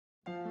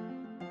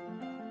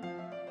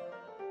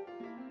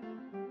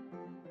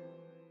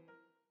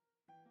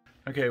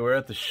Okay, we're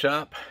at the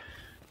shop,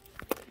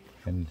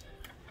 and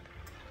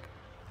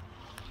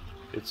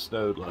it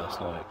snowed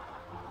last night.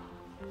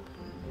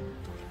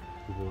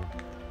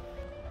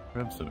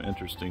 We have some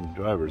interesting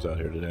drivers out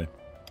here today.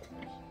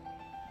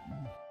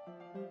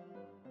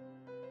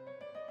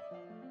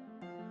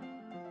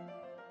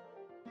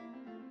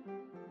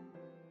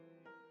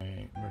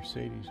 Hey,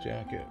 Mercedes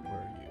jacket, where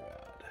are you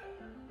at?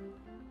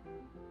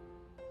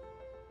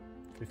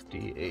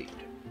 58.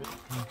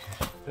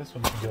 Okay, this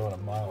one can go in a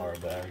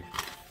Mylar bag.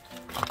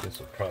 I guess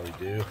will probably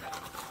do.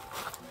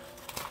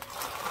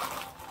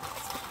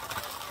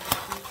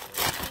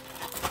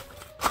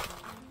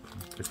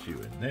 Put you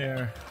in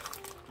there.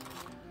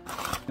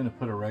 I'm gonna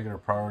put a regular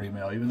priority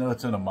mail, even though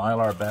it's in a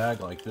Mylar bag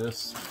like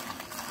this.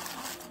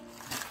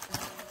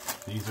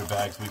 These are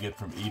bags we get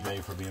from eBay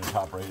for being a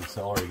top-rated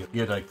seller. You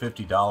get like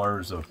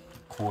 $50 a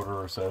quarter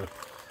or so.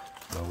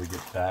 So we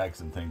get bags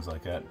and things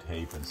like that,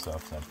 tape and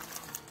stuff. So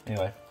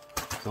anyway,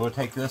 so we'll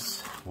take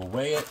this, we'll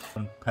weigh it,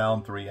 1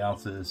 pound 3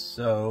 ounces.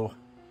 So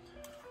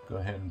go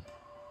ahead and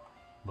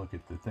look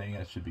at the thing.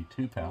 That should be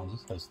 2 pounds.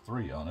 This has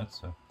 3 on it,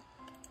 so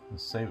it'll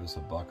save us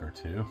 $1 or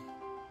 $2.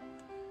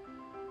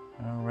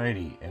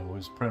 Alrighty, and we'll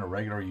just print a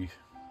regular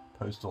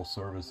postal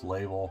service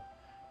label.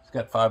 It's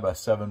got 5 by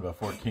 7 by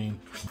 14.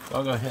 So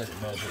I'll go ahead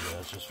and measure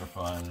this just for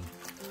fun.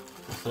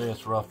 We'll say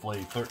it's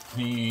roughly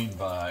 13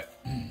 by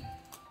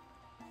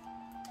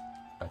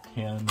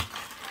 10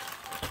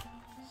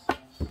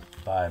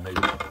 by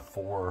maybe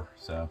 4.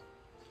 So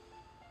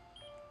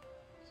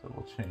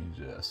we'll change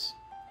this.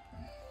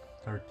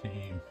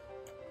 13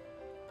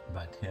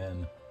 by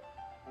 10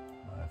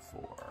 by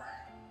 4.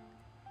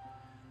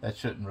 That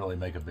shouldn't really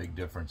make a big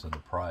difference in the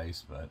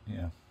price, but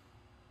yeah,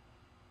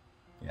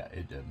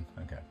 it didn't.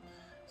 Okay,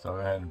 so go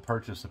ahead and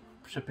purchase a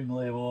shipping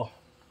label.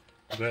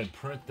 Go ahead and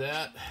print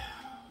that.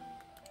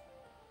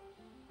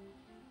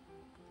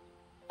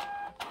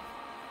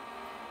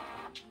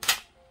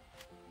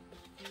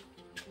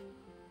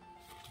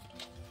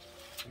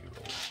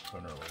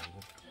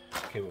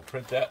 Okay, we'll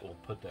print that. We'll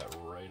put that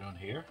right on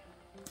here.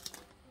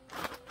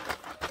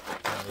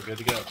 And we're good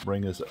to go.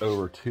 Bring this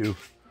over to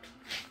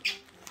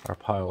our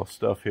pile of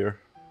stuff here.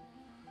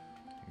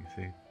 You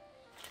see,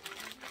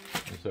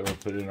 so we'll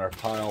put it in our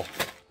pile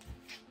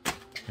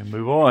and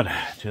move on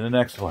to the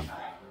next one.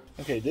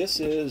 Okay, this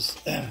is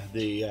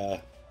the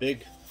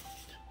big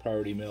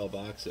priority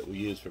mailbox that we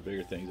use for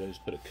bigger things. I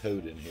just put a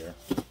code in here.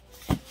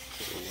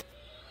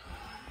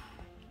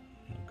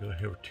 We'll go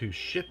here to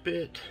ship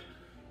it,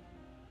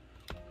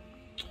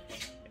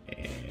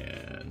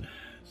 and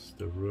it's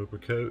the rubber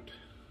coat,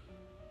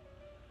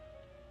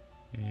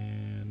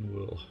 and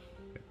we'll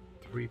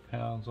 3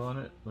 pounds on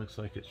it. Looks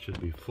like it should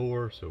be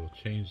 4, so we'll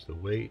change the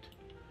weight.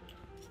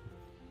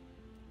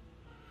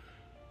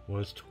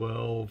 Was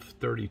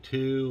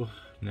 12.32,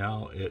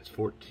 now it's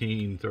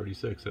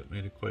 14.36. That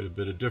made quite a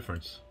bit of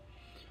difference.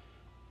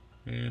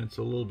 And it's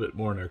a little bit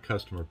more than our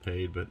customer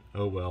paid, but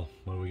oh well,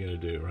 what are we gonna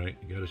do, right?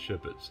 You gotta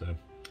ship it, so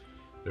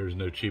there's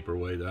no cheaper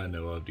way that I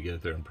know of to get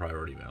it there in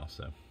priority mail,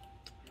 so.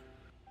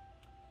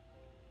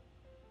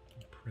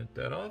 Print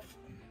that off.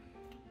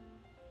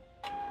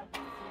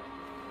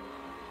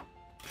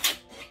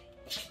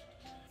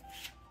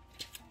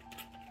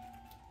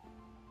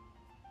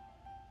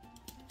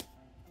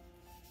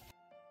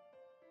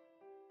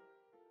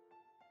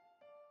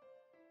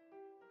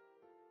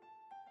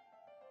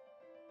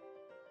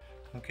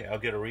 Okay, I'll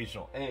get a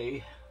regional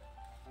A.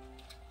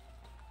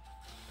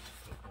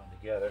 Put one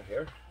together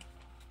here.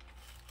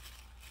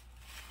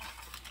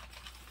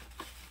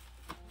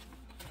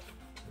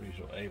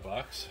 Regional A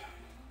box.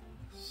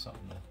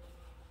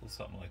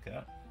 Something like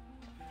that.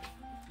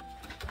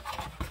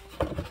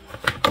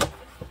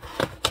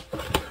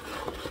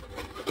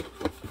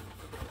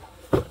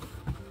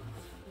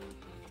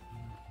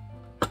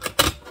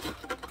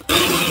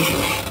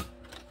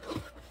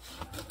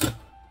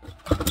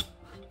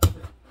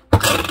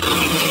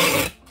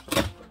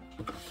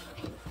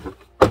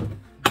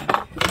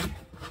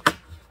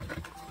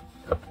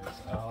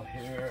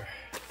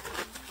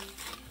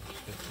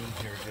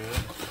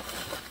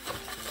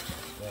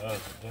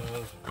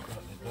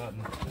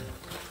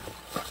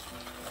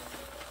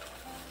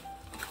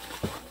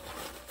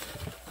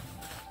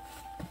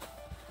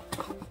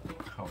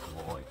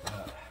 Comfortable like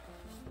that.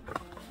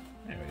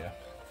 There we go.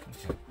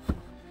 Okay.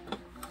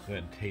 Go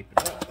ahead and tape it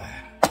up.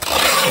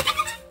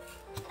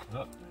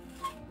 Oh,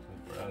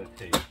 we're out of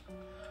tape.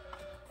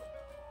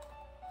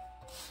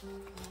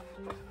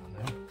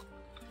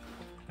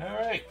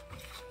 Alright.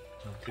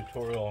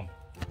 Tutorial on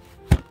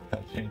how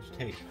to change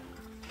tape.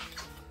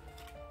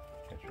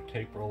 Got your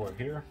tape roller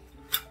here.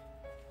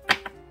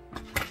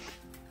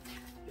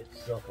 Get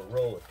yourself a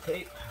roll of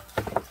tape.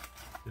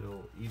 Good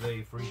old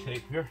eBay free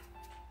tape here.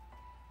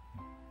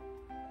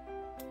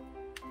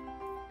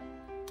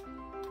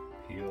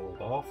 Peel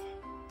it off,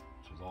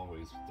 which is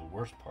always the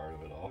worst part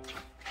of it all.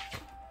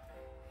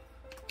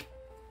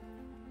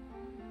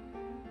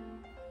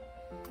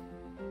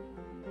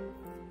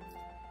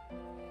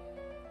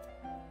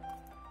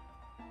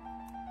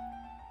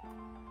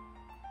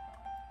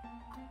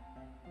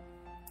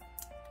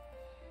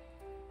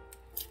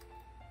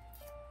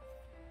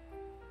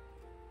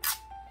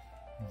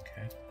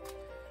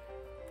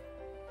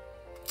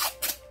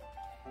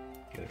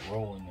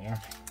 roll in there.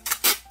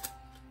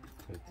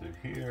 Go through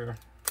here.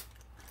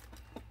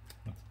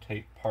 With the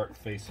tape part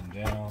facing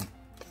down.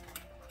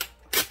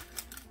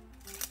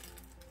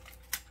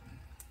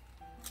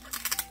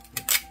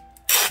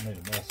 Made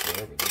a mess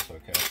there, but that's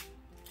okay.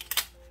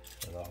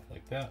 Set it off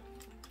like that.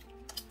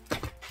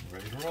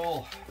 Ready to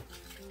roll.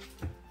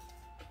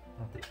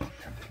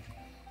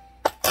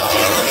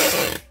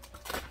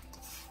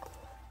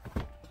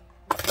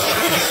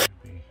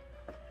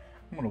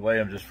 I'm going to weigh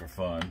them just for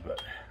fun,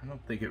 but I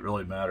don't think it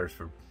really matters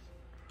for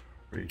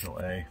Regional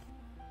A.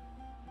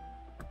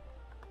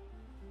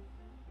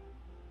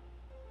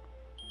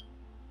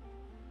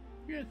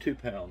 Yeah, 2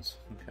 pounds.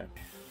 Okay.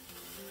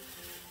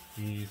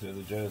 These are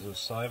the Joseph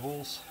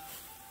Seibels.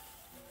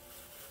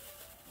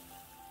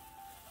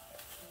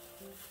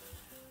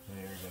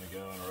 They're going to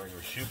go in a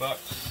regular shoebox,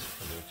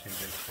 so they're too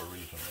big for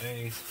Regional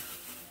A's.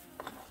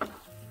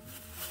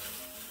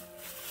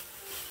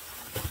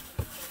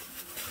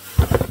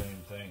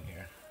 Same thing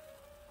here.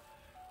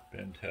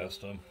 Bend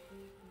test them.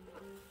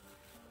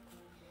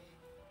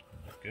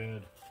 Look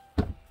good.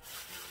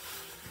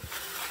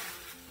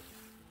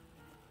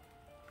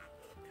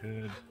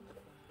 Good.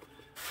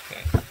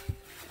 Okay.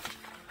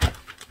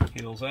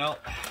 Heels out,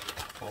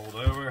 fold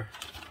over.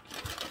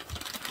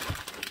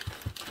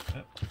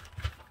 Yep.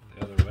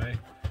 The other way.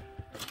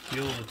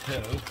 Heel to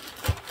toe.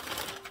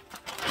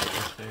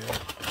 Just there.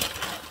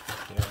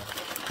 There.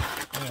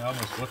 They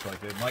almost look like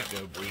they might go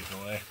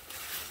Regional A.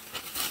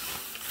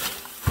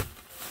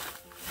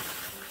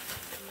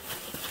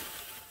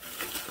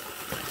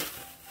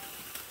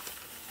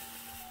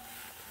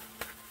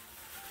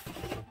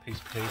 Piece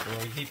of paper.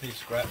 You keep these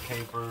scrap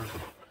papers.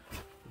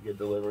 You get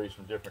deliveries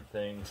from different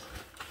things.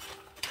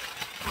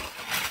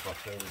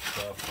 Leftover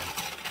stuff.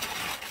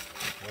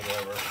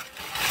 Whatever.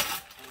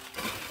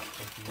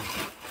 Put these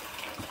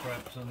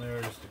scraps in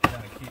there just to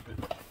kind of keep it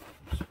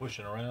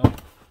squishing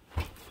around.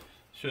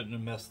 Shouldn't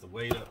have messed the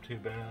weight up too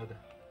bad.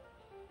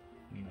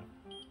 You know.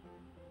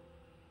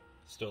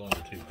 Still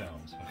under 2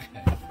 pounds.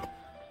 Okay.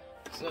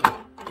 So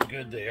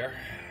good there.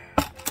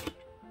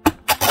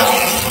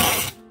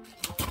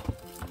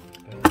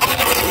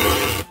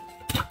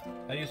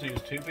 I used to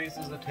use 2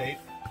 pieces of tape.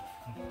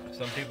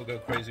 Some people go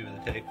crazy with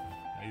the tape.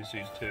 I used to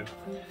use 2.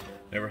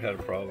 Never had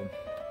a problem.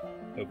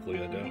 Hopefully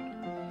I don't.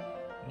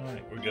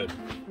 Alright, we're good.